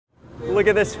Look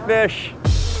at this fish.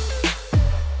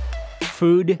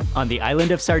 Food on the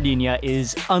island of Sardinia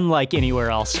is unlike anywhere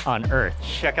else on Earth.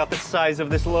 Check out the size of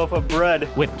this loaf of bread.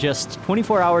 With just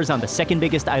 24 hours on the second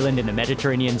biggest island in the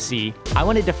Mediterranean Sea, I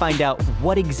wanted to find out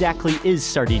what exactly is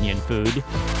Sardinian food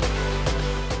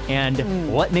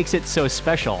and what makes it so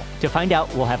special. To find out,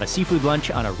 we'll have a seafood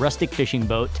lunch on a rustic fishing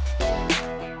boat.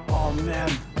 Oh man,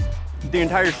 the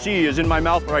entire sea is in my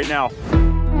mouth right now.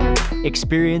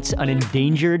 Experience an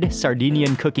endangered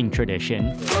Sardinian cooking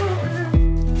tradition.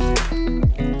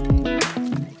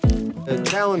 The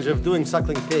challenge of doing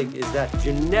suckling pig is that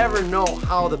you never know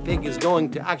how the pig is going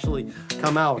to actually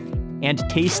come out. And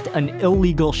taste an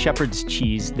illegal shepherd's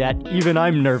cheese that even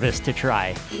I'm nervous to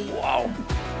try. Wow.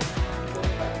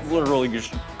 Literally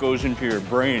just goes into your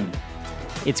brain.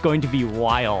 It's going to be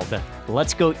wild.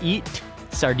 Let's go eat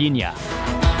Sardinia.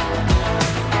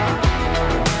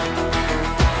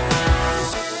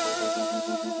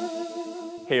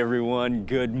 Hey everyone,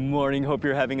 good morning. Hope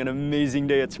you're having an amazing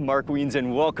day. It's Mark Wiens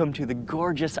and welcome to the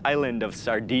gorgeous island of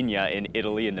Sardinia in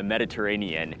Italy in the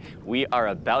Mediterranean. We are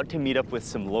about to meet up with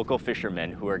some local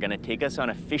fishermen who are gonna take us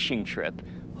on a fishing trip.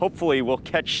 Hopefully we'll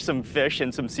catch some fish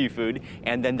and some seafood,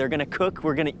 and then they're gonna cook,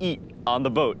 we're gonna eat on the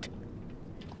boat.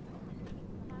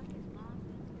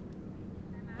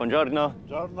 Buongiorno.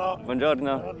 Buongiorno.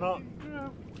 Buongiorno. Buongiorno.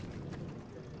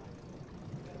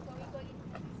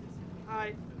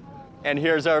 Hi. And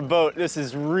here's our boat. This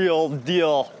is real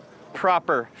deal,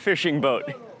 proper fishing boat.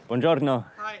 Buongiorno.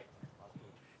 Hi.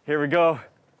 Here we go.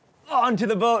 Onto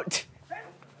the boat.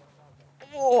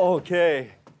 Oh,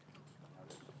 okay.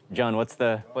 John, what's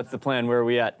the plan? Where are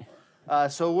we at?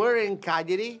 So we're in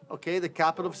Cagliari, okay, the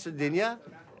capital of Sardinia,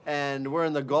 and we're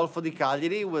in the Gulf of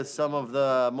Cagliari with some of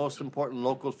the most important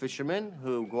local fishermen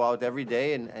who go out every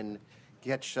day and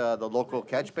catch the local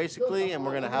catch, basically, and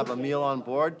we're gonna have a meal on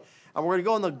board. And we're gonna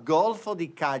go in the Gulf of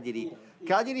Cagliari.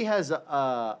 Cagliari has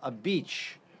a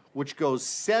beach which goes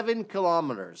 7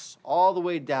 kilometers all the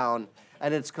way down,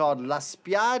 and it's called La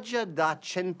Spiaggia da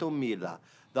Centomila,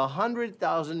 the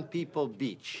 100,000 people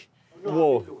beach.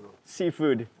 Whoa,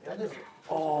 seafood.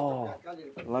 Oh,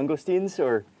 langoustines,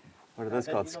 or what are those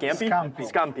called? Scampi?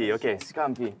 Scampi. Scampi, okay,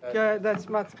 scampi. Okay, that's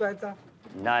much better.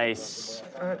 Nice.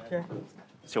 Okay.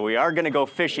 So we are gonna go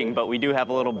fishing, but we do have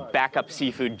a little backup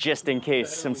seafood just in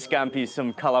case. Some scampi,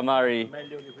 some calamari,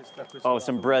 oh,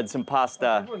 some bread, some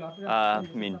pasta. I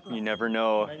mean, you never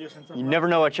know. You never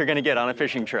know what you're gonna get on a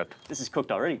fishing trip. This is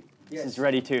cooked already. Yes. This is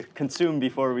ready to consume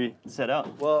before we set out.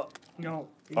 Well, No.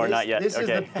 Or not yet, This okay. is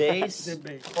the base The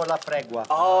base. for la fregua.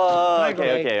 Oh,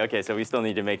 Fregula. okay. So we still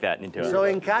need to make that into So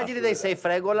it. in Cagliari they say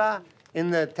Fregula. In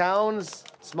the towns,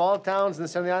 small towns in the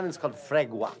Sardinian islands, it's called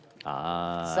Fregua.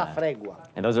 Sa fregua.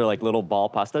 And those are like little ball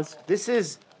pastas? This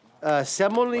is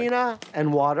semolina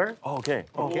and water. Oh, okay.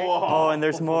 Okay. Oh, and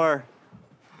there's more.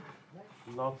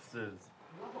 Lobsters.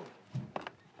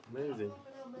 Amazing.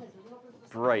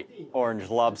 Bright orange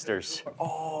lobsters.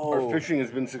 Our fishing has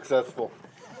been successful.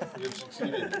 You've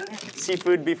succeeded.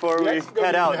 Seafood before we Yes, no,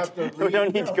 head you out. have to We leave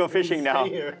don't need to go fishing now.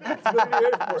 Stay here. Let's go to the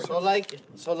airport.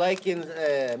 So like in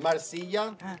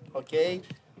Marsiglia, okay,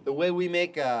 the way we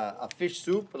make a fish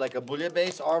soup, like a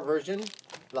bouillabaisse, our version,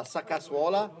 la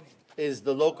sacassuola, is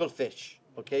the local fish.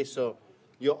 Okay, so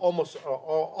you're almost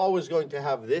always going to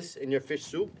have this in your fish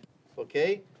soup,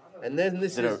 okay? And then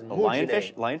this Is it a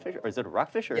lionfish? Lionfish? Or is it a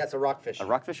rockfish? Or? Yeah, it's a rockfish. A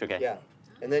rockfish, okay. Yeah.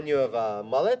 And then you have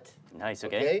mullet. Nice,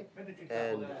 okay.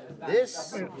 And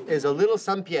this is a little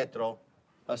San Pietro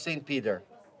of St. Peter.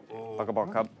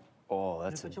 Oh,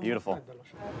 that's beautiful.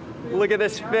 Look at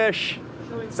this fish.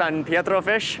 San Pietro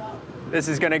fish. This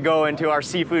is gonna go into our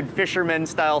seafood fisherman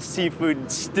style seafood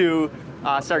stew,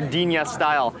 Sardinia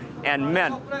style. And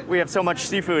man, we have so much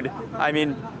seafood. I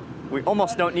mean, we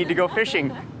almost don't need to go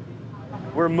fishing.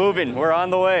 We're moving, we're on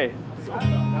the way.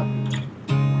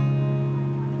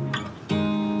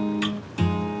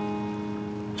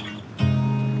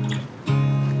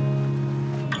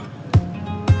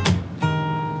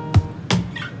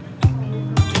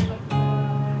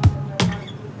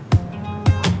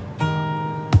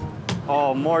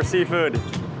 Oh, more seafood.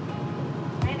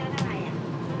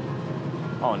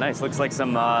 Oh, nice. Looks like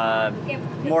some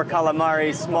more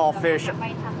calamari, small fish.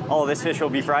 Oh, this fish will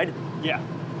be fried? Yeah.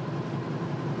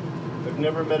 I've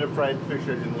never met a fried fish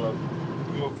I didn't love.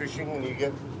 You go fishing and you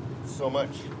get so much.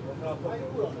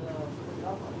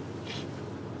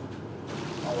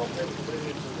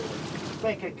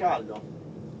 Sai che caldo.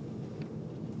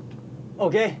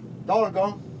 Okay.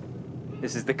 Tolgo.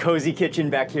 This is the cozy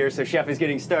kitchen back here. So chef is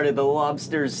getting started. The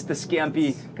lobsters, the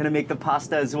scampi, gonna make the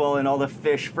pasta as well, and all the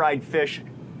fish, fried fish.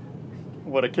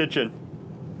 What a kitchen.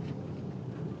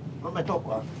 Non metto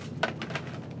qua.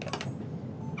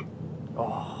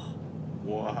 Oh,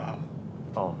 Wow.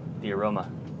 oh, the aroma.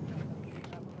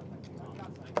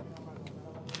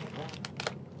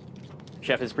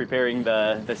 Chef is preparing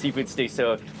the seafood steak.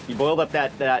 So he boiled up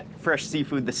that fresh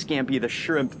seafood, the scampi, the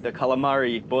shrimp, the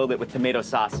calamari, boiled it with tomato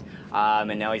sauce.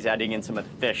 And now he's adding in some of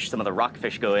the fish. Some of the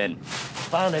rockfish go in.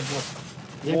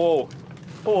 Whoa.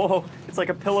 Whoa, it's like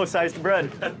a pillow-sized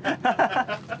bread.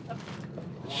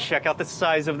 Check out the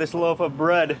size of this loaf of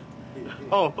bread.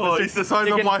 Oh, It's the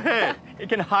size of my head. It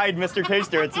can hide Mr.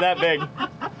 Taster, it's that big.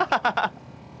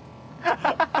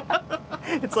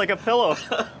 It's like a pillow.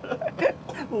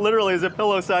 Literally is a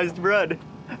pillow-sized bread.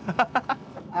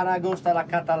 Aragosta alla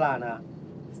Catalana.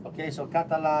 Okay, so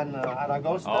Catalan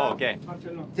Aragosta. Oh, okay.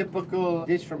 Typical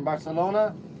dish from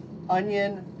Barcelona.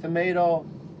 Onion, tomato,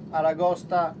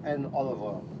 Aragosta, and olive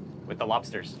oil. With the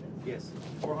lobsters. Yes.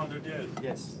 400 years.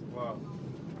 Yes. Wow.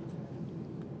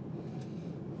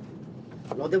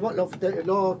 Lo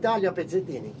taglio a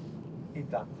pezzettini.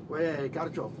 Quello è il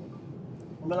carciofo.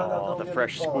 Oh, the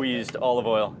fresh squeezed olive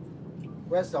oil.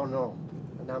 Questo no,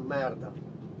 è una merda.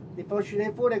 Ti fa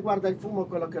uscire fuori e guarda il fumo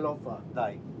quello che lo fa.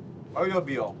 Dai. Olio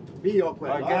bio. Bio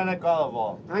quello. Organic olive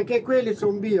oil. Anche quelli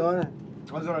sono bio, eh.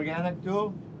 Was it organic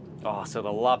too? Oh, so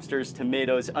the lobsters,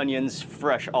 tomatoes, onions,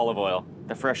 fresh olive oil.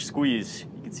 The fresh squeeze.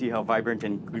 You can see how vibrant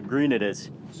and green it is.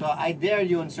 So I dare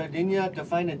you in Sardinia to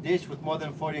find a dish with more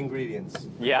than 40 ingredients.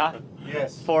 Yeah?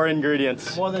 Yes. 4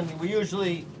 ingredients. More than we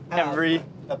usually have.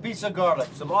 A piece of garlic,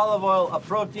 some olive oil, a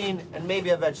protein, and maybe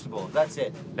a vegetable. That's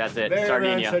it. That's it. Very rare in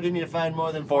Sardinia. Sardinia to find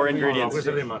more than 4 40 ingredients.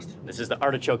 This is the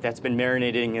artichoke that's been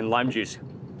marinating in lime juice.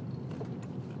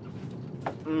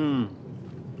 Mmm.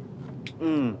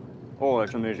 Mmm. Oh,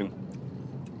 that's amazing.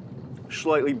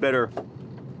 Slightly bitter.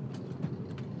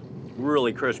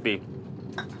 Really crispy.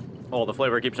 Oh, the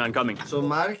flavor keeps on coming. So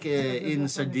Mark, in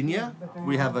Sardinia,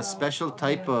 we have a special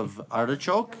type of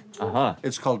artichoke. Uh-huh.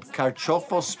 It's called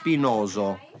carciofo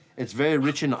spinoso. It's very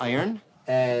rich in iron,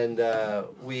 and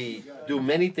we do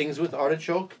many things with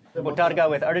artichoke. Botarga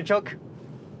with artichoke.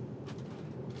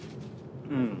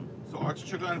 Mmm. So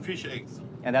artichoke and fish eggs.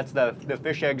 And that's the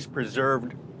fish eggs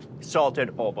preserved,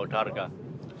 salted. Oh, botarga.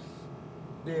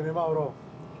 Dimmi, Mauro.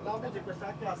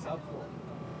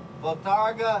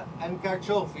 Botarga and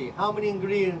carciofi. How many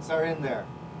ingredients are in there?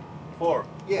 4.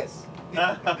 Yes.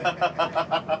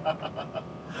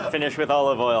 Finish with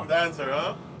olive oil. Good answer,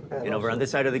 huh? And over on this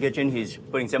side of the kitchen, he's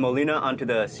putting semolina onto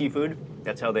the seafood.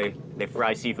 That's how they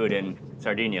fry seafood in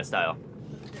Sardinia style.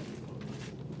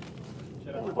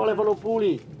 Volevano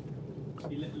puli.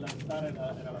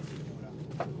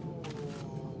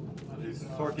 He's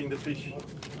sorting the fish.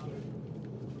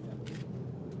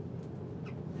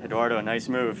 Eduardo, nice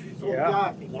move.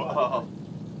 Yeah. Wow.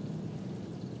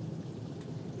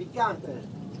 Piccante.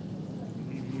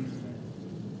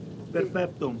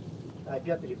 Perfetto. Dai, i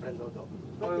piatti li prendo dopo.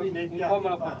 Un po' me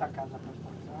lo porta a casa.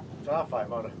 Ce la fai,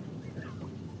 Mauro.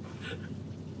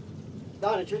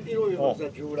 Dai, c'è di lui che sta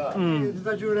giurando.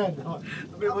 Sta giurando.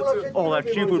 Oh, that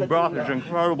seafood broth is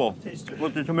incredible.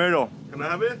 With the tomato. Can I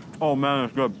have it? Oh man,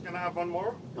 it's good. Can I have one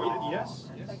more?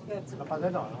 Yes. La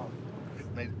padella no.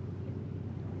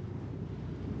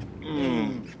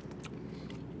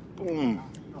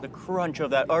 The crunch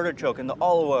of that artichoke and the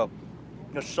olive oil.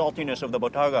 The saltiness of the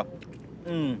botarga.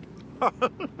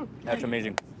 That's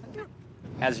amazing.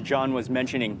 As John was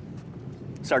mentioning,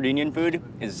 Sardinian food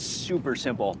is super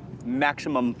simple.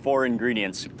 Maximum 4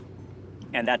 ingredients.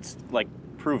 And that's like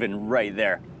proven right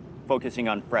there. Focusing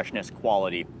on freshness,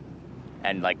 quality,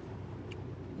 and like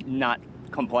not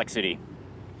complexity.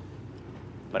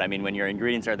 But I mean, when your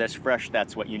ingredients are this fresh,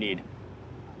 that's what you need.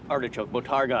 Artichoke,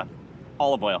 botarga,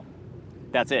 olive oil.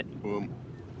 That's it. Boom.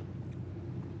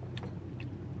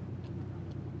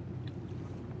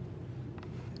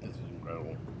 This is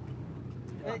incredible.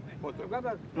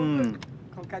 Guarda,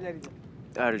 con Cagliari.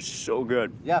 That is so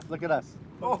good. Yes, look at us.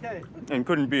 Okay. And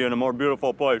couldn't be in a more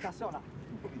beautiful place. Cassola.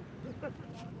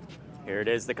 Here it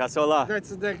is, the cassola. That's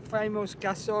the famous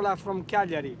cassola from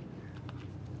Cagliari.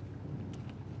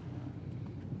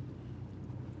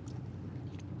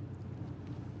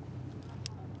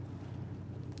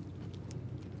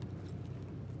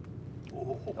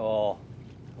 Oh,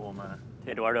 Oh man.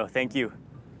 Eduardo, thank you.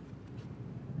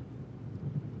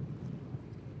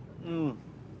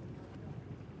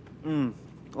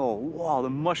 Oh, wow, the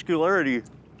muscularity.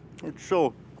 It's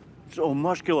so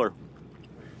muscular.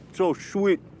 So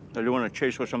sweet. I do want to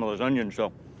chase with some of those onions,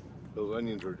 though. Those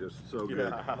onions are just so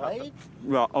good. Right?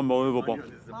 Yeah, unbelievable.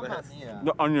 Onion is the Mamma best. mia.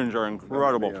 The onions are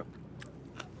incredible. Yeah.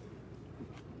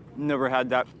 Never had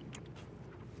that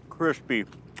crispy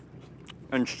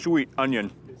and sweet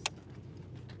onion.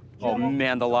 Oh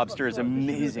man, the lobster is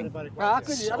amazing.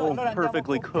 So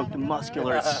perfectly cooked,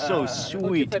 muscular, it's so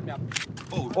sweet.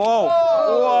 Oh,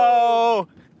 whoa!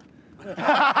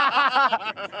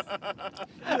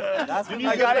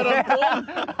 I got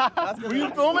it. Were you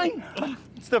filming?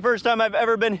 It's the first time I've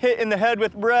ever been hit in the head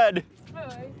with bread.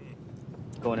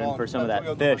 Going in for some of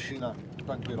that fish.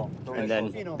 And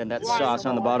then that sauce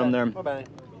on the bottom there.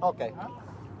 Okay.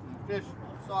 Fish,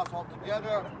 sauce all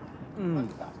together.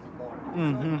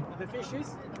 The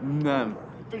fishes? Man,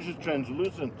 Fish is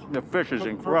translucent. the fish is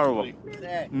Cooked incredible.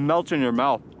 perfectly. Melts in your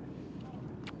mouth.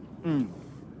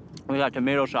 We got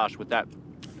tomato sauce with that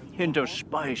hint of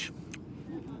spice.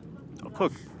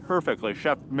 Cooked perfectly.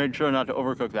 Chef made sure not to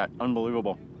overcook that.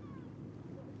 Unbelievable.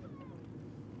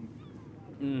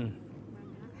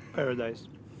 Paradise.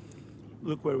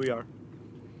 Look where we are.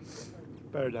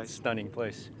 Paradise. Stunning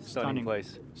place. Stunning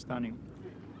place. Stunning.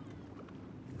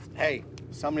 Hey,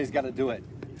 somebody's got to do it.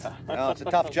 You know, it's a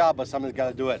tough job, but somebody's got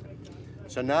to do it.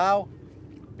 So now,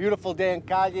 beautiful day in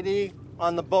Cagliari,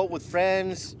 on the boat with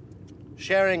friends,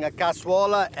 sharing a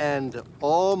cassola, and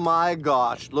oh my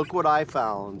gosh, look what I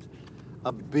found.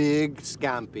 A big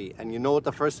scampi. And you know what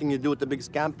the first thing you do with the big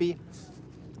scampi?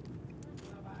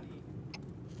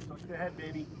 Go ahead,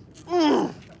 baby.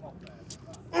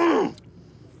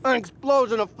 An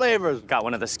explosion of flavors. Got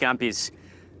one of the scampis.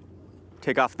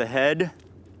 Take off the head.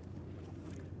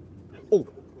 Oh,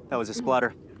 that was a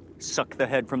splatter. Suck the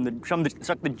head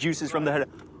suck the juices from the head.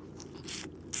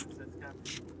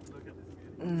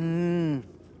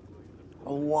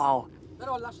 Oh wow.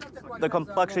 The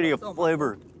complexity of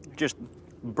flavor just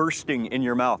bursting in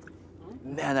your mouth.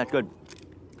 Man, that's good.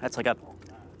 That's like a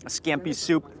scampi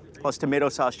soup plus tomato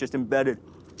sauce just embedded.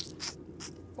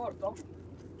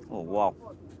 Oh wow.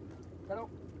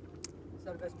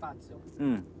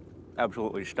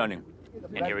 Absolutely stunning.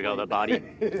 And here we go, the body.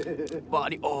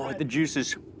 Oh, the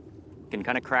juices. Can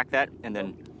kind of crack that and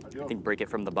then I think break it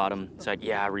from the bottom side.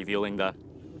 Yeah, revealing the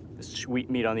sweet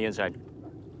meat on the inside.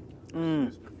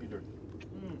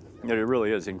 It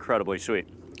really is incredibly sweet.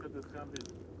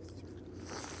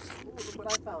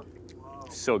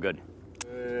 So good.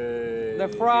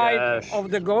 The fried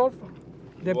of the Gulf,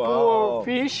 the poor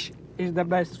fish is the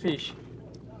best fish.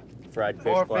 Fried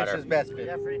fish Poor platter. fish is best fish.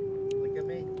 Look at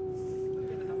me.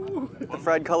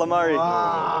 Fried calamari.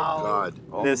 God.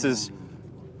 This is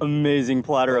amazing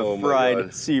platter Oh of my fried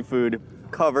God. seafood,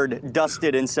 covered,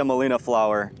 dusted in semolina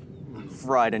flour,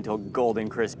 fried until golden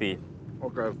crispy.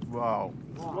 Okay. Wow.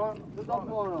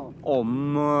 Oh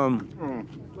man.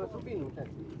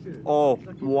 Oh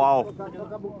wow.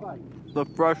 The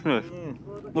freshness,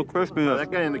 the crispiness.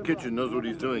 That guy in the kitchen knows what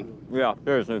he's doing. Yeah,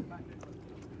 seriously.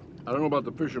 I don't know about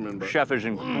the fisherman, but Chef is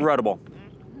incredible.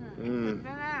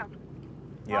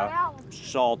 Yeah,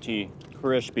 salty,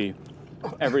 crispy,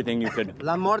 everything you could.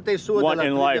 La morte sua What della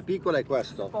in triglia life? piccola è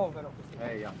questo.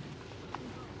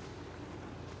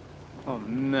 Oh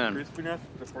man. crispiness,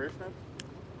 the freshness.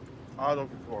 I don't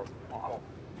before.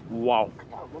 Wow.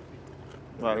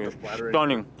 That is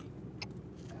stunning.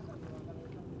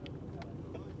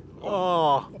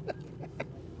 Oh.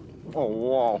 Oh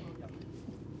wow.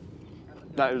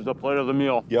 That is the plate of the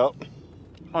meal. Yep.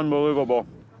 Unbelievable.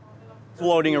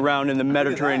 Floating around in the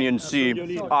Mediterranean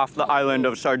Sea off the island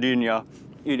of Sardinia,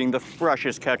 eating the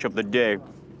freshest catch of the day,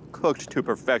 cooked to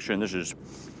perfection. This is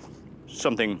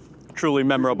something truly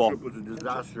memorable. It was a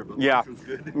disaster, but Yeah. it was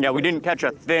good. Yeah, we didn't catch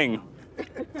a thing.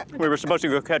 We were supposed to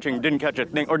go fishing, didn't catch a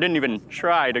thing, or didn't even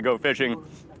try to go fishing,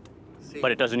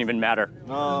 but it doesn't even matter.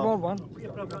 Small one.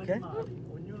 Okay.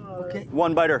 Okay.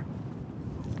 One biter.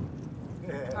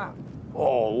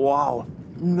 Oh, wow.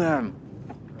 Man.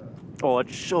 Oh,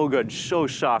 it's so good, so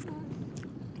soft.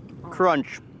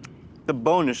 Crunch. The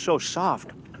bone is so soft.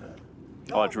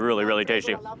 Oh, it's really, really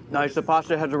tasty. Nice, the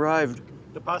pasta has arrived.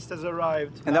 The pasta's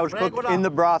arrived. And that was cooked in the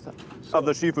broth of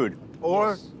the seafood.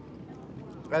 Or,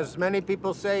 as many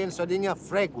people say in Sardinia,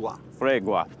 fregua.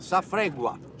 Fregua. Sa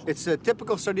fregua. It's a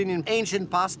typical Sardinian ancient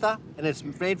pasta, and it's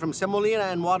made from semolina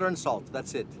and water and salt.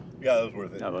 That's it. Yeah, that was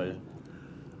worth it. That was-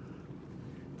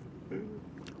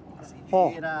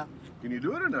 Can you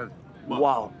do it or not?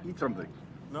 Wow. Eat something.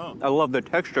 No. I love the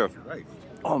texture. Right.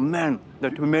 Oh man, the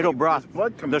tomato broth, There's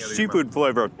blood coming the out of your seafood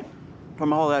flavor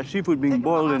from all that seafood being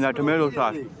boiled in that tomato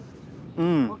sauce.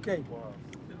 Okay.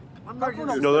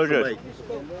 Delicious.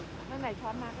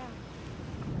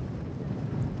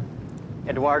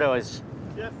 Eduardo is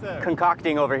Yes, sir.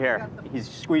 concocting over here. He's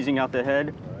squeezing out the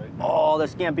head. Oh, the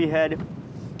scampi head.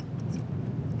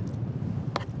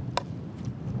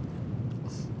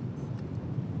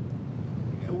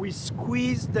 We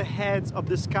squeezed the heads of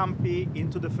the scampi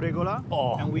into the fregola,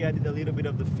 Oh. and we added a little bit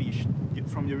of the fish.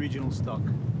 from the original stock.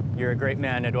 You're a great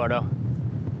man, Eduardo.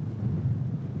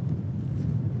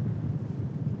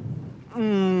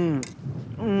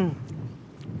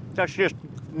 That's just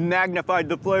magnified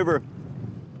the flavor.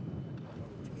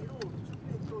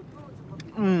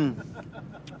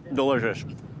 Delicious.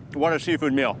 What a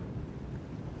seafood meal.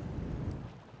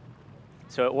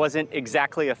 So it wasn't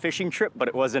exactly a fishing trip, but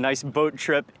it was a nice boat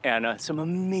trip and some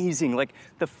amazing, like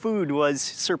the food was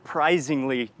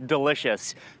surprisingly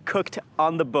delicious, cooked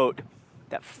on the boat.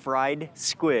 That fried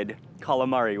squid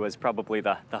calamari was probably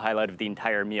the highlight of the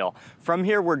entire meal. From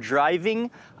here, we're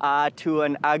driving to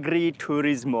an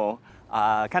agriturismo,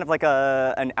 kind of like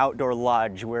an outdoor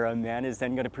lodge where a man is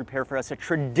then gonna prepare for us a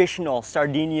traditional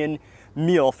Sardinian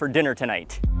meal for dinner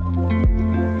tonight.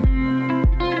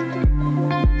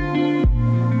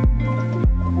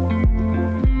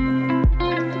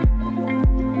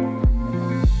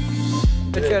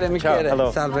 Piacere Michele,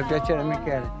 hello. salve, piacere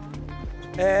Michele.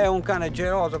 È un cane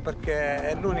geloso perché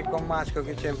è l'unico maschio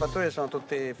che c'è in fattoria, sono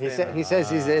tutti femmine. He says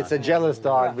it's a jealous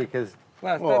dog because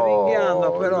Guarda, sta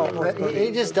ringhiando però.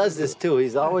 he just does this too.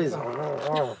 He's always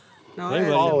No,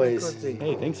 Hey, always.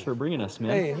 Hey, thanks for bringing us,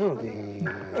 man. Ehi,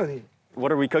 Rudy.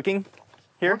 What are we cooking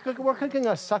here? We're cooking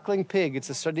a suckling pig. It's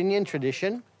a Sardinian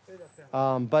tradition,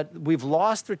 but we've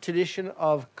lost the tradition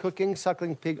of cooking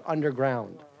suckling pig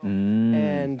underground.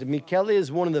 And Michele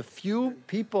is one of the few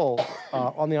people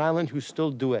on the island who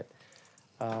still do it.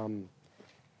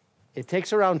 It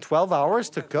takes around 12 hours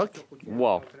to cook.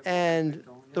 Whoa. And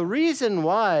the reason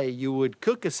why you would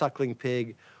cook a suckling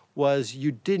pig was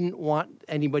you didn't want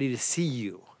anybody to see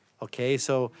you, okay?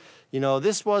 So, you know,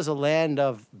 this was a land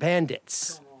of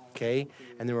bandits, okay?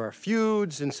 And there were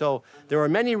feuds, and so there are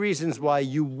many reasons why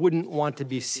you wouldn't want to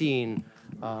be seen,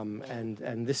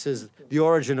 and this is the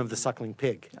origin of the suckling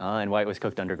pig. And why it was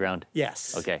cooked underground?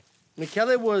 Yes. Okay.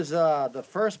 Michele was the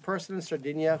first person in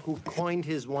Sardinia who coined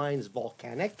his wines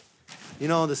volcanic. You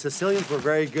know, the Sicilians were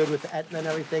very good with Etna and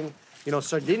everything. You know,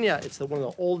 Sardinia, it's one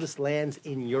of the oldest lands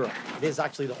in Europe. It is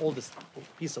actually the oldest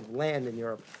piece of land in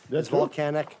Europe. It's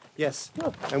volcanic, yes.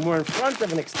 And we're in front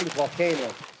of an extinct volcano.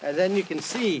 And then you can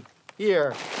see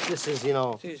here, this is, you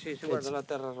know... Sì, guarda la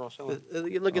terra rossa.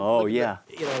 Look at, Oh, look at yeah.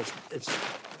 you know, it's...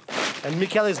 And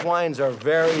Michele's wines are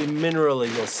very minerally,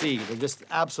 you'll see. They're just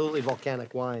absolutely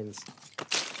volcanic wines.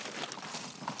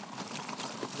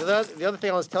 The other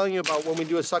thing I was telling you about when we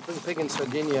do a suckling pig in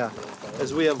Sardinia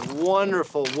is we have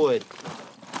wonderful wood.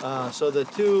 So the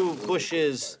two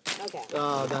bushes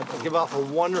that give off a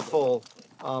wonderful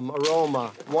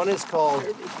aroma. One is called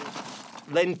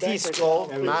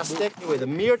lentisco mastic, with the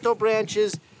myrto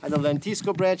branches and the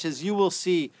lentisco branches. You will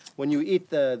see when you eat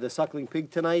the suckling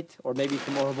pig tonight, or maybe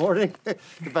tomorrow morning,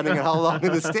 depending on how long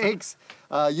the steaks.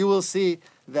 You will see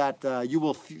that you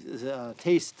will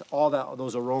taste all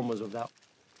those aromas of that.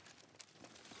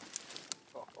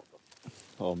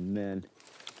 Oh, man.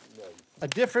 A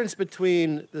difference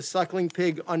between the suckling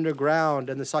pig underground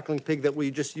and the suckling pig that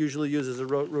we just usually use as a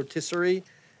rotisserie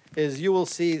is you will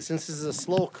see, since this is a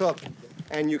slow cook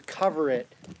and you cover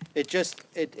it, it just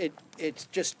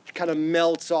kind of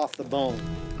melts off the bone.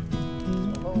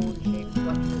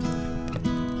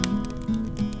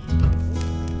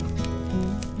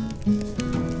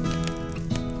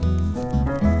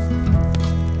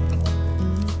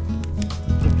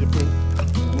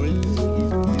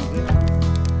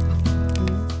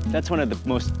 That's one of the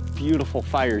most beautiful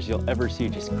fires you'll ever see,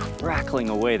 just crackling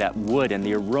away that wood and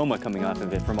the aroma coming off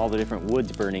of it from all the different woods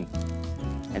burning.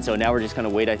 And so now we're just gonna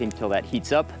wait, I think, till that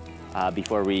heats up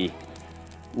before we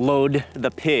load the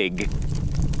pig.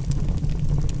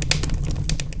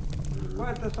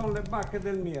 Queste sono le bacche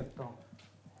del mirto.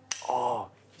 Oh,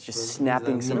 it's just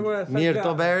snapping some.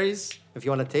 Myrto berries, if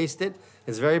you want to taste it.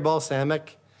 It's very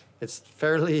balsamic. It's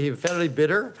fairly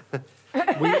bitter.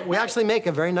 we actually make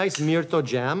a very nice myrto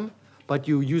jam, but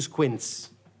you use quince.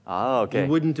 Oh, okay. You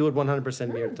wouldn't do it 100%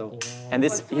 myrto. And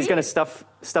this, he's gonna stuff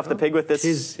the pig with this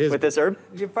with this herb?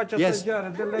 Gli faccio Yes,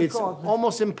 assaggiare delle it's cose.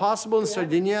 almost impossible in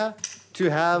Sardinia to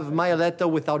have maialetto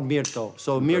without myrto.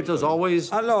 So myrto is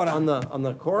always Allora, on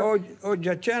the cork. Oggi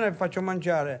a cena vi faccio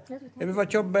mangiare e vi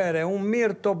faccio bere un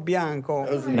mirto bianco.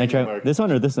 Can I try this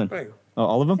one or this one? Prego. Oh,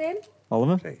 all of them? Same? All of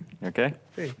them? Sì, Okay.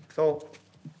 sì. So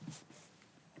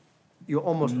you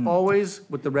almost always,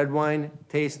 with the red wine,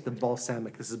 taste the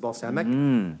balsamic. This is balsamic.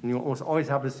 And you almost always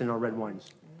have this in our red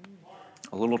wines.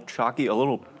 A little chalky, a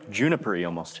little junipery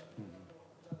almost.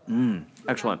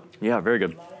 Excellent. Yeah, very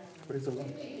good.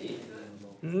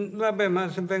 Vabbè, ma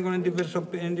se vengono in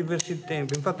diversi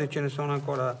tempi, infatti ce ne sono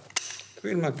ancora.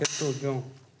 Filma che tu, John.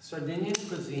 Sardinian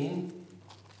cuisine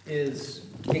is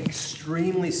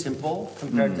extremely simple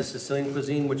compared to Sicilian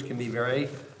cuisine, which can be a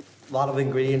lot of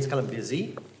ingredients, kind of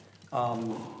busy.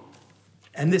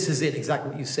 And this is it,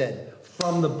 exactly what you said.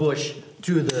 From the bush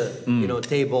to the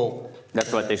table.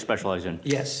 That's what they specialize in.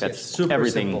 Yes, That's yes, super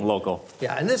everything simple. local.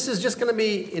 Yeah, and this is just gonna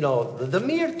be, the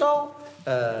mirto,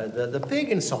 the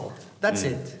pig and salt. That's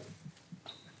it.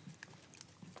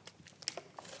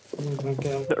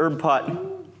 The herb pot.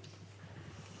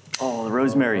 Oh, the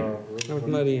rosemary.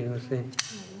 Rosmarino, sì.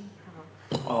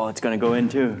 Oh, it's gonna go in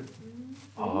too.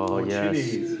 Oh, yes.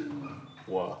 Chilies.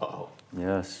 Wow.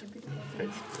 Yes.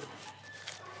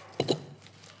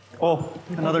 Oh,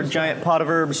 another giant pot of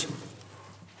herbs.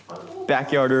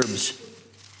 Backyard herbs.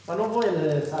 Ma non vuoi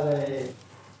le sale?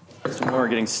 Some more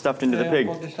getting stuffed into the pig.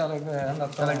 Un po' di sale è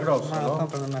andato. Sale grosso, Ma no?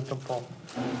 tanto ne metto poco.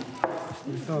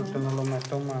 Di solito non lo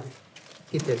metto mai.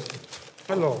 Chi te?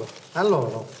 Allora,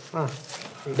 Allora,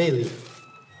 Bailey.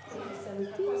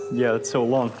 Yeah, it's so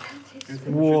long.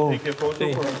 Whoa.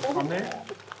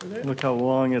 Look how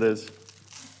long it is.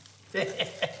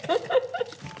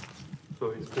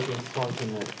 So he's putting salt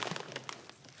in it.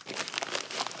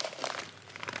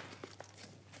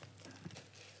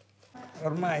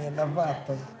 ormai è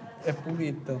lavato, è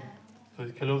pulito. So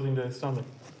he's closing the stomach.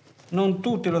 Non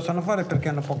tutti lo sanno fare perché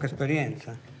hanno poca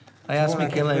esperienza. I asked Buona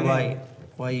Michele esperienza.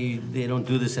 why they don't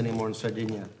do this anymore in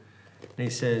Sardinia. And he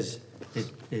says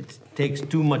it takes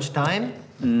too much time.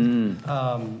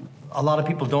 A lot of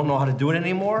people don't know how to do it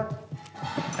anymore,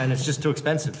 and it's just too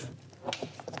expensive.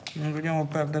 Non vogliamo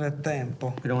perdere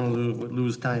tempo. We don't want to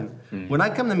lose time. When I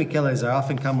come to Michele's, I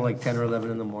often come like 10 or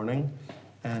 11 in the morning,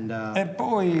 and E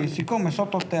poi, siccome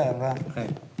sottoterra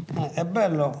è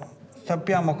bello,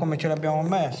 sappiamo come ce l'abbiamo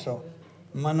messo,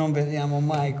 ma non vediamo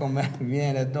mai come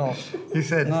viene dopo. He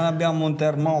said, Non abbiamo un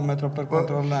termometro per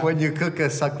controllare. when you cook a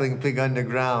suckling pig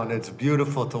underground, it's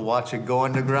beautiful to watch it go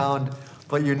underground,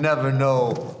 but you never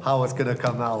know how it's gonna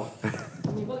come out.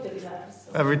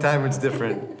 Every time it's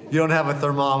different. You don't have a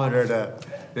thermometer to,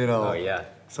 Oh, yeah.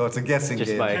 So it's a guessing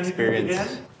Just game. by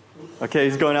experience. Okay,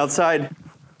 he's going outside.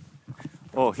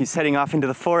 Oh, he's heading off into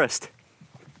the forest.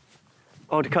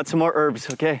 Oh, to cut some more herbs,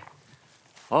 okay.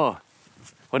 Oh,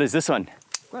 what is this one?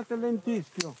 Questo è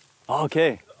lentischio. Oh,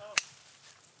 okay.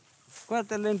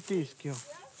 Questo è lentischio.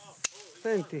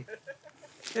 Senti.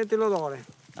 Senti l'odore.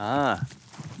 Ah,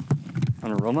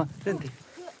 an aroma? Senti.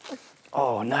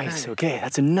 Oh, nice. Okay,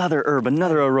 that's another herb,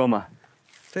 another aroma.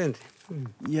 Senti.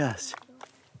 Yes.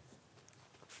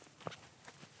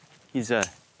 He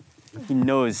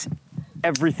knows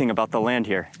everything about the land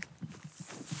here.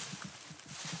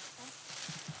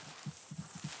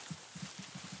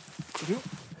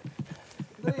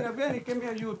 Dai, vieni che mi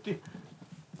aiuti.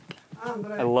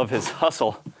 I love his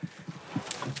hustle.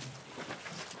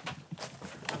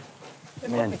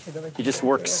 Man, he just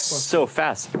works so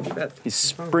fast. He's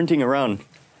sprinting around.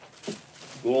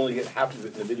 We'll only get half of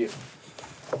it in the video.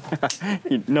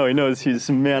 He knows he's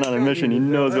a man on a mission. He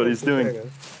knows what he's doing.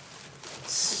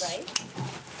 Right?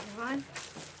 Ron?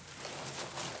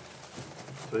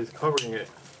 So he's covering it.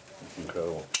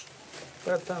 Incredible.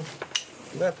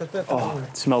 Aspetta. Oh,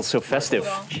 it smells so festive.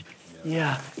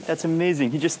 Yeah, that's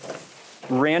amazing. He just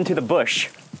ran to the bush,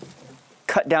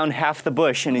 cut down half the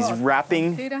bush, and he's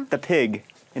wrapping the pig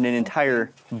in an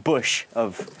entire bush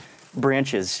of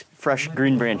branches, fresh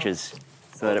green branches,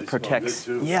 so that it protects.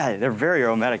 Yeah, they're very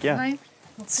aromatic, yeah. Right?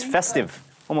 It's festive,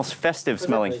 almost festive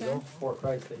smelling.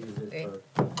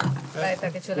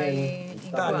 Aspetta che ce l'hai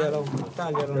in qua.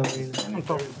 Taglialo. Non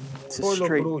so. It's a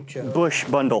straight bush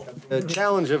bundle. The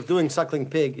challenge of doing suckling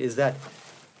pig is that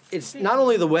it's not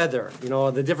only the weather,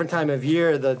 the different time of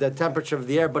year, the temperature of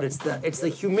the air, but it's the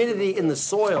humidity in the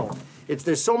soil.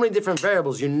 There's so many different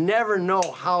variables. You never know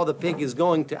how the pig is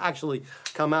going to actually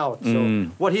come out. So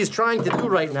what he's trying to do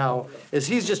right now is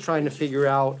he's just trying to figure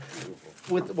out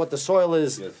with what the soil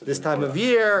is this time of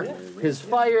year, his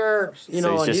fire,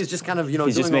 and he's just kind of, He's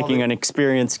doing just making an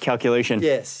experience calculation.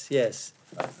 Yes.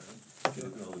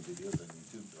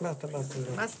 Basta.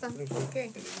 Basta?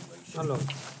 Ok. Allora,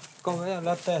 come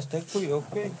la testa è qui,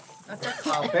 ok?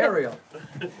 Burial.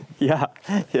 Yeah,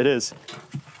 it is.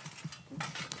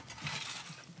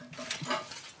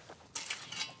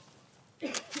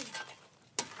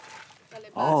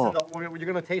 Oh, You're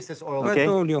gonna taste this oil. Okay.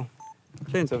 Questo olio.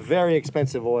 It's a very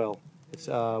expensive oil.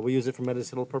 We use it for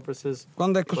medicinal purposes.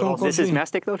 Quando è che sono this is così?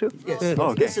 mastic though too? Yes.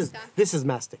 Oh, okay. This is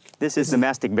mastic. This is the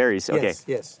mastic berries. Okay.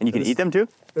 Yes. And you can eat them too?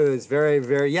 It's very,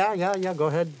 very. Yeah. Go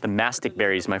ahead. The mastic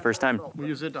berries, my first time. We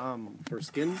use it for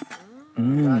skin,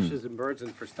 rashes and birds,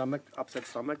 and for upset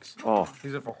stomachs. Oh,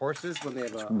 Use it for horses when they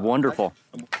have wonderful.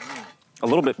 A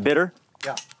little bit bitter.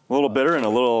 Yeah. A little bitter and a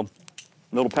little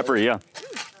little peppery, yeah.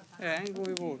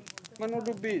 Engui pure. Ma non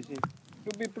dubisi.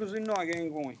 Dubbi più in noi che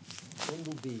engui.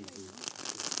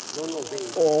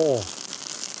 Oh.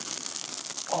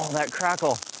 Oh, that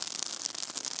crackle.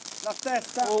 La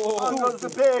testa. Oh, goes the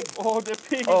pig. Oh, the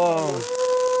pig. Oh.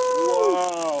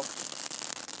 Wow.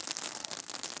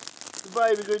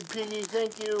 Goodbye, my good piggy.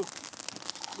 Thank you.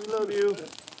 We love you.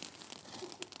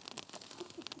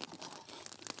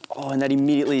 Oh, and that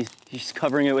immediately, he's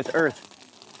covering it with earth.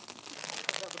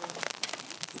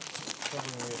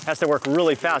 Has to work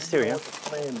really fast too, yeah?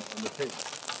 Flame on the pig.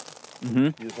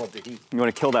 Mm-hmm. You just want the heat. You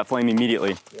want to kill that flame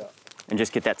immediately. Yeah. And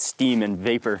just get that steam and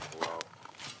vapor.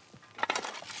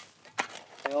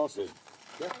 Also,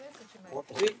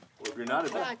 Sì. if you're not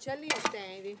a Ah, c'è lì,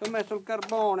 stendi. Ho messo il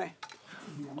carbone.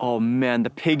 Oh man, the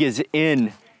pig is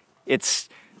in. It's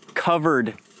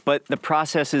covered, but the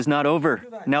process is not over.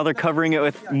 Now they're covering it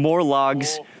with more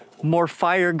logs, more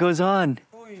fire goes on.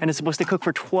 And it's supposed to cook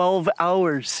for 12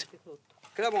 hours.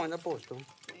 Carbone a posto?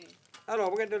 Allora,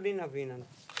 perché lì fino?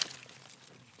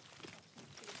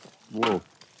 Whoa.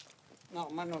 No,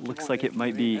 ma non Looks like it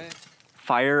might be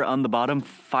fire on the bottom,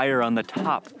 fire on the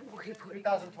top.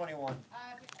 2021.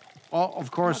 Well,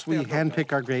 of course, we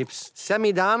handpick our grapes.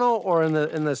 Semidano, or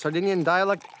in the Sardinian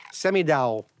dialect,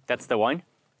 semidao. That's the wine?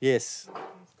 Yes.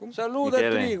 Salute,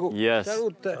 Michele. Trigo. Yes.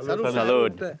 Salute. Salud.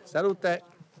 Salute.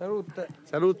 Salute.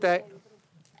 Salute.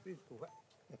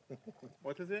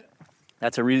 What is it?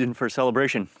 That's a reason for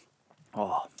celebration.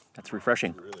 Oh, that's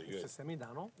refreshing.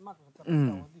 Semidano.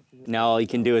 Now all you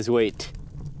can do is wait.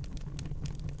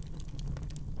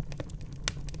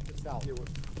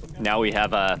 Now we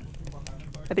have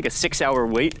I think a 6-hour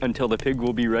wait until the pig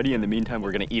will be ready. In the meantime,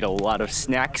 we're gonna eat a lot of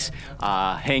snacks,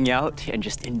 hang out, and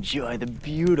just enjoy the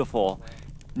beautiful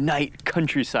night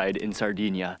countryside in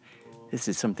Sardinia. This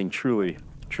is something truly,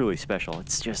 truly special.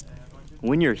 It's just,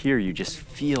 when you're here, you just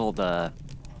feel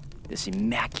this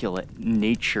immaculate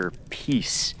nature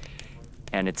peace.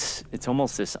 And it's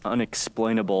almost this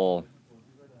unexplainable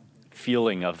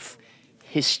feeling of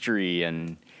history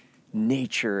and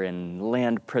nature and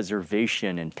land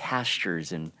preservation and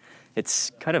pastures, and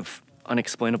it's kind of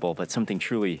unexplainable, but something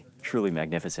truly, truly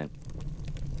magnificent.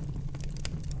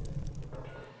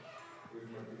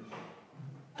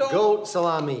 Goat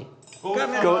salami.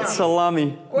 Goat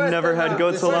salami. Never had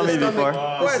goat salami before.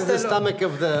 This is the stomach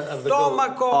of the goat.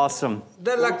 Stomaco Awesome.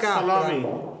 della capra.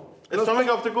 The stomach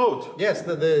of the goat. Yes,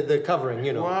 the covering,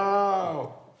 you know.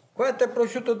 Wow. Questo è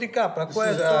prosciutto di capra. This is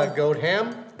Questo goat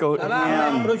ham. Goat salame,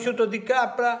 ham. prosciutto di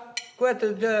capra. Questo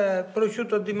è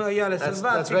prosciutto di maiale That's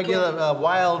selvatico. regular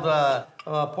wild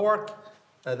pork.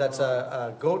 That's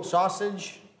a goat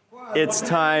sausage. It's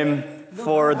time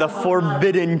for the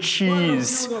forbidden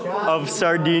cheese of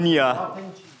Sardinia.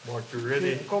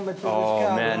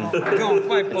 Oh man,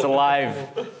 it's alive.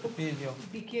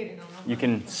 You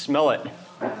can smell it.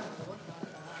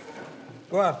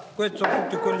 Guarda, questi sono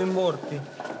tutti quelli morti.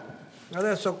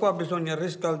 Adesso qua bisogna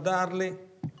riscaldarli.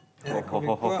 Eccoli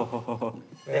qua.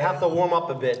 They have to warm up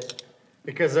a bit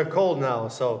because they're cold now,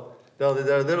 so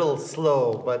they're a little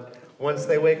slow, but once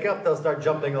they wake up, they'll start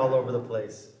jumping all over the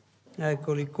place.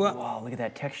 Eccoli qua. Wow, look at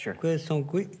that texture. Questi sono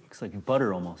qui. Looks like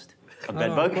butter almost. A bed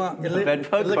Allora, bug? qua- A bed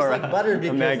bug It looks or like butter a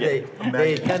because maggot?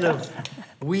 they kind of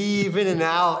weave in and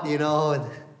out, you know. And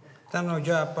Stanno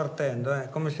già partendo,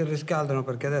 come si riscaldano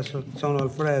perché adesso sono al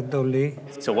freddo lì.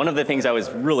 So one of the things I was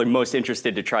really most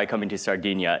interested to try coming to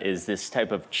Sardinia is this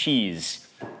type of cheese,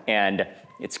 and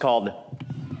it's called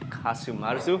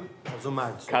Casumarzu?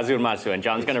 Casumarzu, and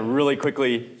John's gonna really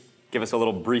quickly give us a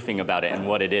little briefing about it and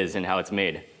what it is and how it's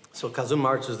made. So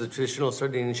Calamari is the traditional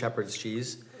Sardinian shepherd's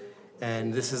cheese.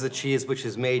 And this is a cheese which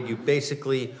is made, you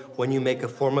basically, when you make a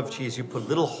form of cheese, you put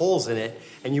little holes in it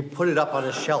and you put it up on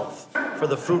a shelf for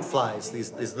the fruit flies.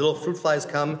 These little fruit flies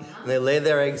come and they lay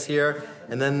their eggs here,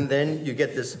 and then you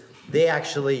get this, they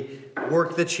actually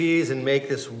work the cheese and make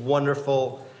this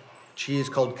wonderful cheese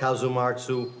called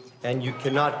Casumarzu. And you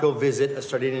cannot go visit a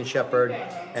Sardinian shepherd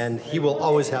and he will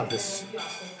always have this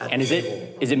at And the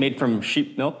table. is it made from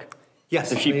sheep milk?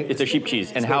 Yes. It's a sheep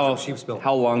cheese. And made from sheep's milk.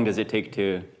 how long does it take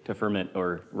to ferment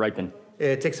or ripen?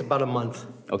 It takes about a month.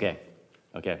 Okay.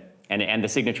 And the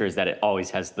signature is that it always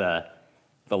has the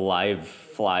live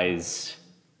flies,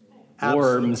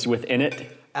 worms within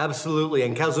it. Absolutely,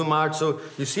 and Casumarzu,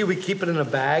 you see we keep it in a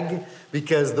bag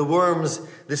because the worms,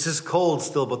 this is cold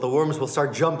still, but the worms will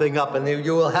start jumping up and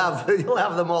you'll have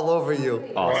them all over you.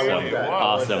 Awesome,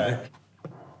 awesome.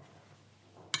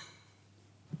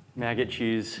 Maggot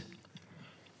cheese.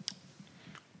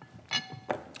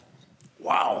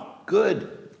 Wow,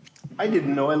 good. I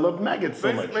didn't know I loved maggots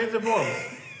so much. Where's the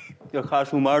worms? The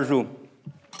Casumarzu.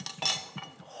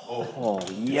 Oh,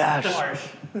 yes.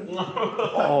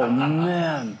 Oh,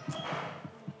 man.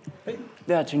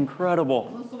 That's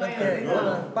incredible.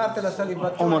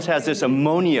 Almost has this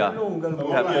ammonia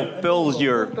that fulfills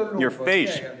your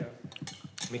face.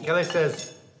 Michele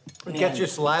says it gets your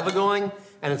saliva going,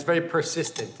 and it's very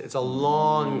persistent. It's a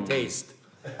long taste.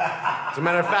 As a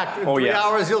matter of fact, in 3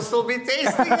 hours you'll still be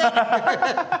tasting it.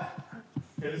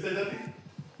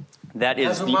 That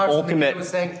is the ultimate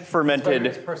fermented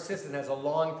it's persistent, has a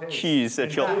long taste. cheese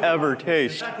that you'll ever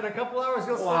taste. In fact, in a couple hours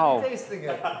you'll still be tasting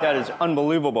it. That is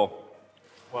unbelievable.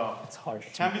 Wow. It's harsh.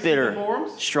 Bitter,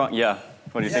 strong. Yeah.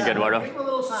 What do you think, Eduardo?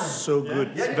 So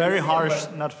good. It's very harsh,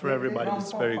 not for everybody.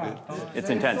 It's very good. It's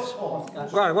intense.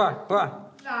 Guarda.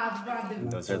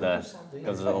 Those are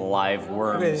the live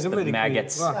worms, the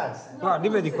maggots Guarda, li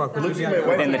vedi qua quelli bianchi?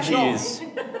 within the cheese.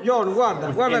 John,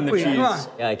 guarda In the qui, cheese. guarda.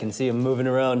 Yeah, I can see them moving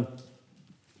around.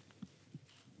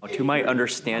 To my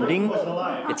understanding,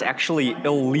 it's actually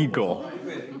illegal,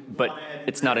 but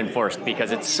it's not enforced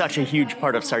because it's such a huge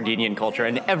part of Sardinian culture,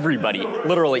 and everybody,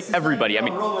 literally everybody. I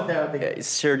mean,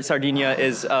 Sardinia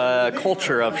is a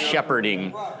culture of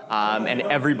shepherding, and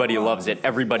everybody loves it,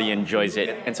 everybody enjoys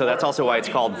it, and so that's also why it's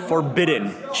called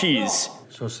forbidden cheese.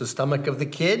 So it's the stomach of the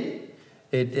kid.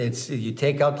 You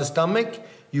take out the stomach,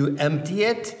 you empty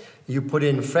it, you put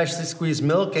in freshly squeezed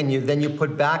milk, and then you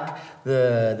put back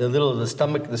the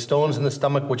stones in the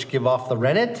stomach which give off the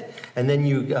rennet, and then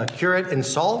you cure it in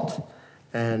salt,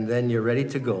 and then you're ready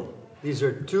to go. These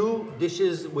are two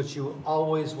dishes which you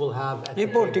always will have at the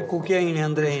Mi porti i table. cucchiaini,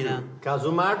 Andreina.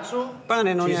 Casumarzu,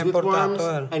 Pane non cheese è with portato,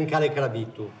 worms, and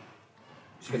calicarabitu.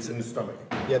 Cheese in the stomach.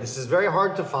 Yeah, this is very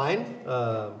hard to find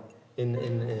in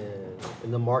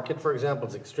the market, for example.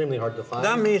 It's extremely hard to find.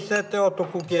 Dammi 7-8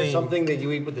 It's cucchiaini. something that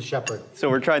you eat with the shepherd. So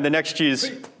we're trying the next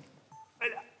cheese.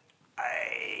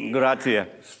 Grazie.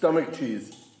 Stomach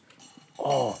cheese.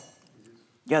 Oh,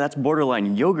 yeah, that's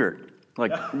borderline yogurt.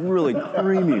 Like really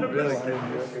creamy.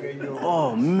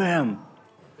 Oh man,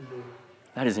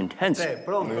 that is intense.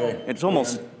 It's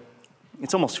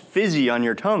almost fizzy on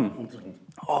your tongue.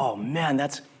 Oh man,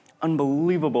 that's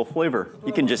unbelievable flavor.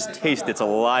 You can just taste it's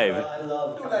alive.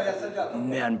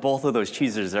 Man, both of those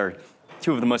cheeses are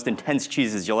two of the most intense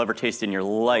cheeses you'll ever taste in your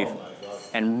life,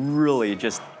 and really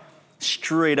just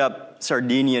straight up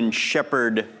Sardinian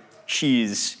shepherd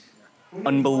cheese.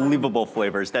 Unbelievable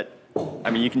flavors.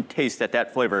 I mean, you can taste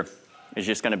that flavor is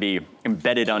just going to be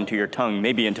embedded onto your tongue,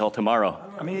 maybe until tomorrow.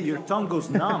 I mean, your tongue goes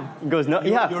numb. It goes numb.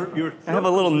 Yeah, Your I have a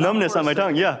little numbness on my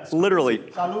tongue. Yeah, literally.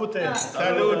 Salute.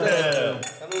 Salute.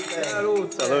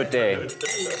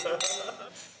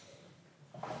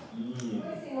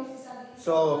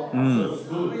 Salute.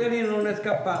 Non è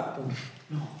scappato.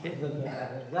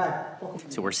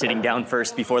 So we're sitting down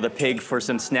first before the pig for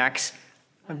some snacks.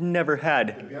 I've never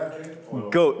had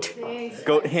goat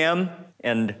ham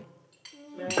and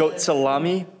goat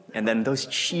salami, and then those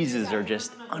cheeses are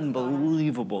just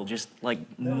unbelievable, just like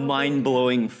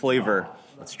mind-blowing flavor.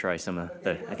 Let's try some of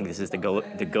I think this is the goat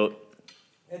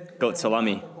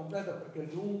salami.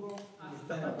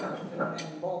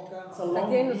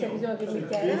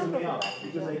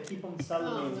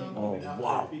 Oh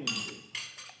wow.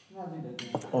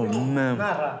 Oh man.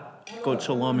 Goat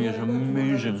salami is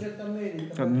amazing.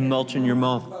 It melts in your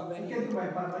mouth.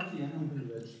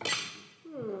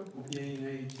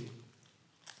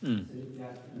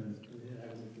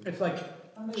 It's like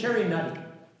cherry nutty.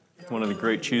 One of the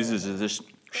great cheeses is this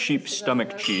sheep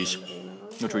stomach cheese,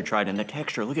 which we tried. And the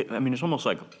texture, look at, I mean, it's almost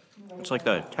like, it's like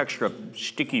the texture of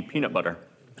sticky peanut butter.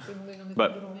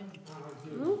 But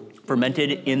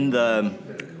fermented in the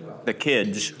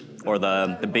kids or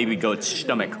the baby goat's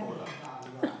stomach.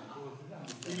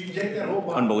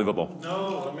 Unbelievable.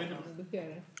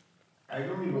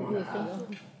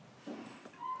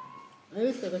 Hai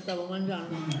visto che stavo mangiando?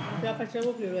 Non ce la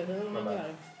facevo più, dovevo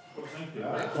mangiare.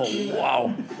 Oh,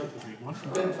 wow.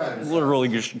 Literally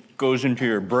just goes into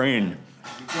your brain.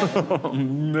 Oh,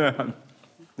 man.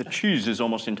 The cheese is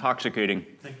almost intoxicating.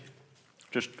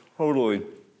 Just totally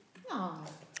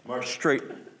straight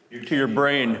to your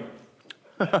brain.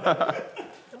 Am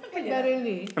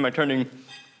I turning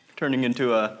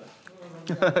into a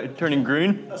turning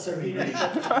green?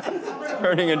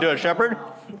 Turning into a shepherd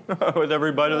with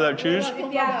every bite of that cheese?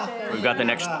 We've got the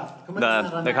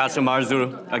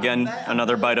Casamarzu, again,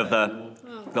 another bite of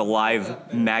the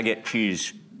live maggot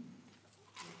cheese.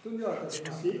 I mean,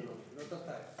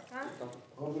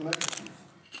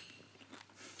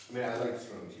 I like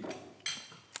strong cheese.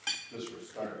 Just for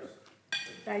starters.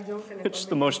 It's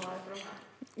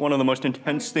one of the most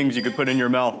intense things you could put in your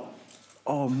mouth.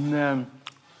 Oh man.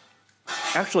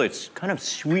 Actually, it's kind of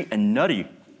sweet and nutty.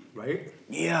 Right?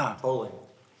 Yeah. Totally.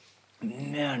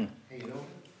 Man.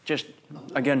 Just,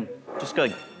 again, just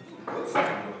like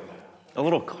a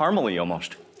little caramely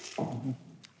almost.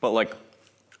 But like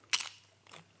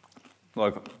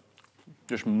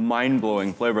just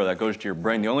mind-blowing flavor that goes to your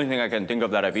brain. The only thing I can think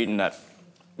of that I've eaten that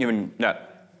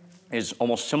is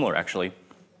almost similar actually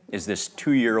is this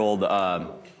 2-year-old,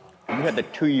 have you had the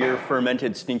 2-year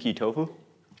fermented stinky tofu?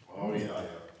 Oh, yeah.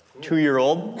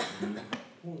 2-year-old?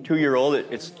 2-year-old,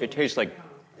 it tastes like,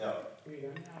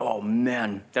 oh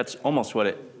man, that's almost what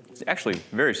it's actually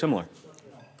very similar.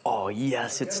 Oh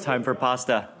yes, it's time for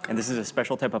pasta. And this is a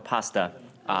special type of pasta,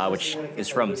 which is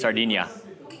from Sardinia.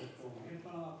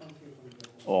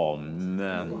 Oh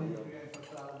man.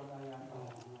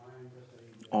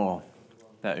 Oh,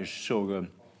 that is so good.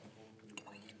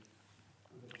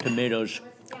 Tomatoes,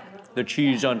 the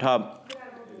cheese on top,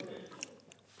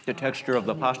 the texture of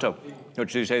the pasta,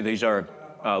 which they say these are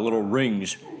little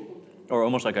rings, or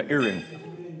almost like an earring.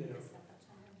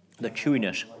 The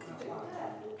chewiness.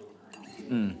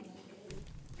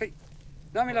 Hey,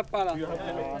 dammi la pala.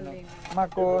 Ma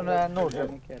con noce,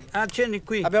 Michele. Accendi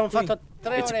qui. Abbiamo fatto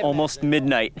 3 It's ore e almost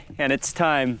midnight, and it's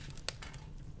time.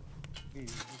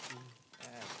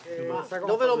 mezza.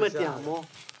 Dove lo mettiamo?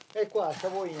 E qua,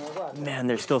 Savoino, guarda. Man,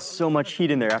 there's still so much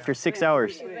heat in there after 6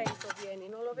 hours.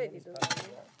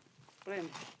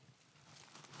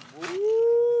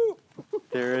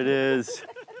 There it is.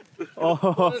 Oh,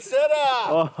 oh.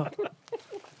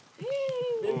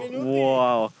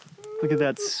 Wow, look at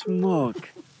that smoke.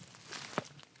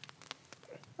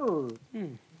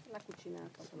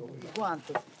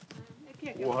 Quanto?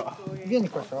 Vieni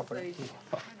qua sopra.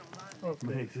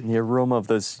 The aroma of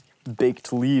those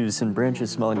baked leaves and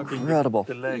branches smell incredible.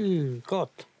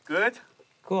 Cotto. Good?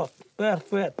 Cotto.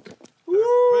 Perfetto.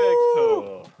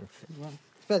 Perfetto.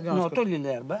 Aspetta, No, togli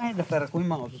l'erba. Da fare con il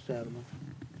mouse serve.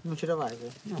 non ce la vai?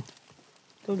 No.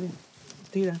 Togli.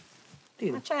 Tira.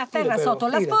 Tira. Ma c'è la terra sotto,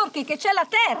 la sporchi che c'è la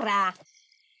terra!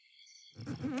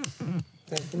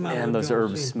 Man, those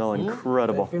herbs smell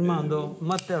incredible. Stai filmando?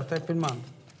 Matteo, stai filmando?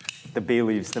 The bay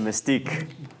leaves, the mystique.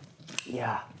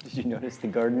 Yeah. Did you notice the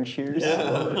garden shears?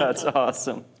 Yeah. That's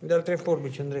awesome. Dal 3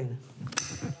 forbici, Andrina.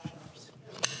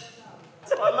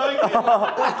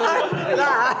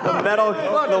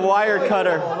 The wire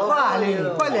cutter.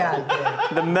 Quali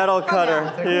altre? The metal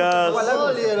cutter. Yes.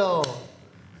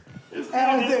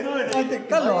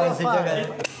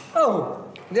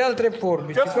 Oh, le altre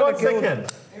forbici. Just quelle 1 che uso. second.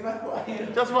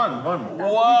 Just one.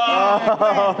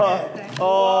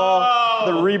 Oh,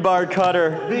 the rebar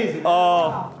cutter.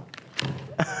 Oh.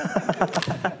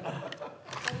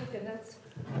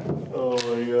 Oh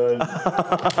my God.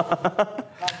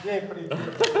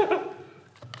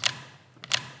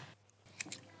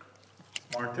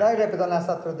 Dai, ripeto una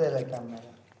statua della camera.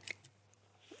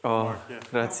 Oh,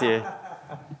 grazie.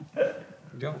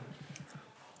 Andiamo.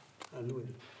 A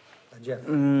lui. A Jeff.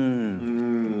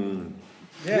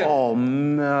 Oh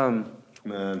man,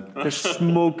 the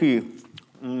smoky,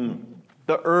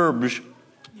 the herbs.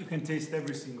 You can taste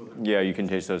every single. Yeah, you can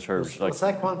taste those herbs like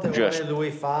Sai quante just ore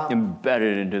lui fa?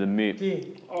 embedded into the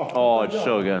meat. Oh, it's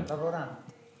so good. Lavorando.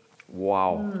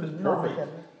 Wow. Perfect.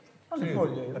 You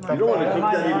don't want to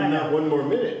cook that even that 1 more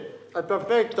minute. È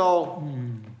perfetto.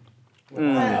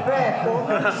 Perfetto.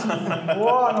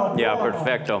 Buono. Yeah,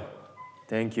 perfecto.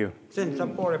 Thank you. Senti, il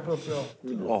sapore proprio.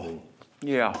 Oh,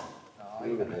 yeah.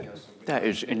 That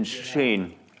is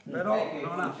insane. Però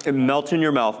non ha. It melts in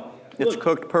your mouth. It's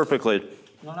cooked perfectly.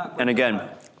 And again,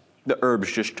 the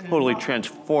herbs just totally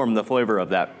transform the flavor of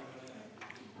that.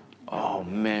 Oh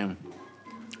man,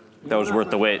 that was worth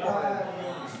the wait.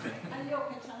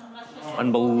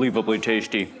 Unbelievably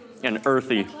tasty and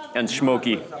earthy and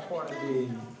smoky.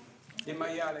 Di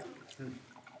maiale.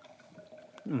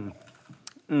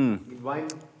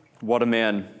 What a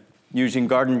man, using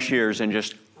garden shears and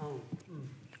just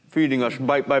feeding us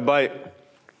bite by bite.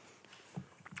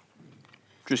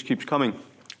 Just keeps coming.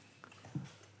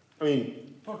 I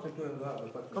mean,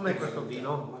 Com'è questo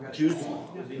vino? juicy.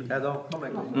 Edo, com'è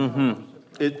questo?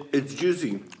 It's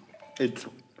juicy. It's.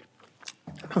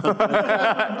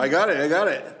 I got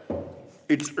it.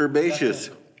 It's herbaceous.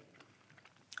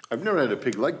 I've never had a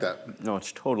pig like that. No,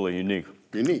 it's totally unique.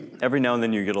 Unique. Every now and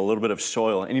then you get a little bit of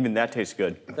soil, and even that tastes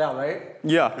good. Yeah, right?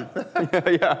 Yeah,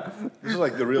 yeah. This is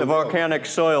like the real The deal. volcanic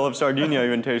soil of Sardinia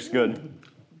even tastes good.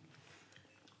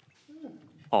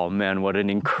 Oh man, what an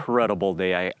incredible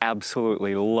day. I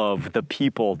absolutely love the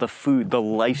people, the food, the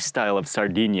lifestyle of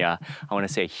Sardinia. I want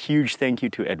to say a huge thank you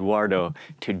to Eduardo,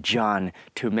 to John,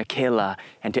 to Michaela,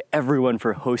 and to everyone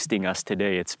for hosting us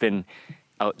today. It's been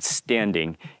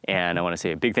outstanding. And I want to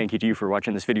say a big thank you to you for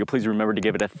watching this video. Please remember to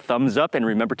give it a thumbs up and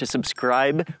remember to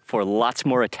subscribe for lots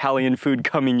more Italian food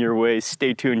coming your way.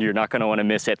 Stay tuned, you're not going to want to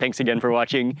miss it. Thanks again for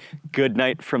watching. Good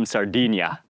night from Sardinia.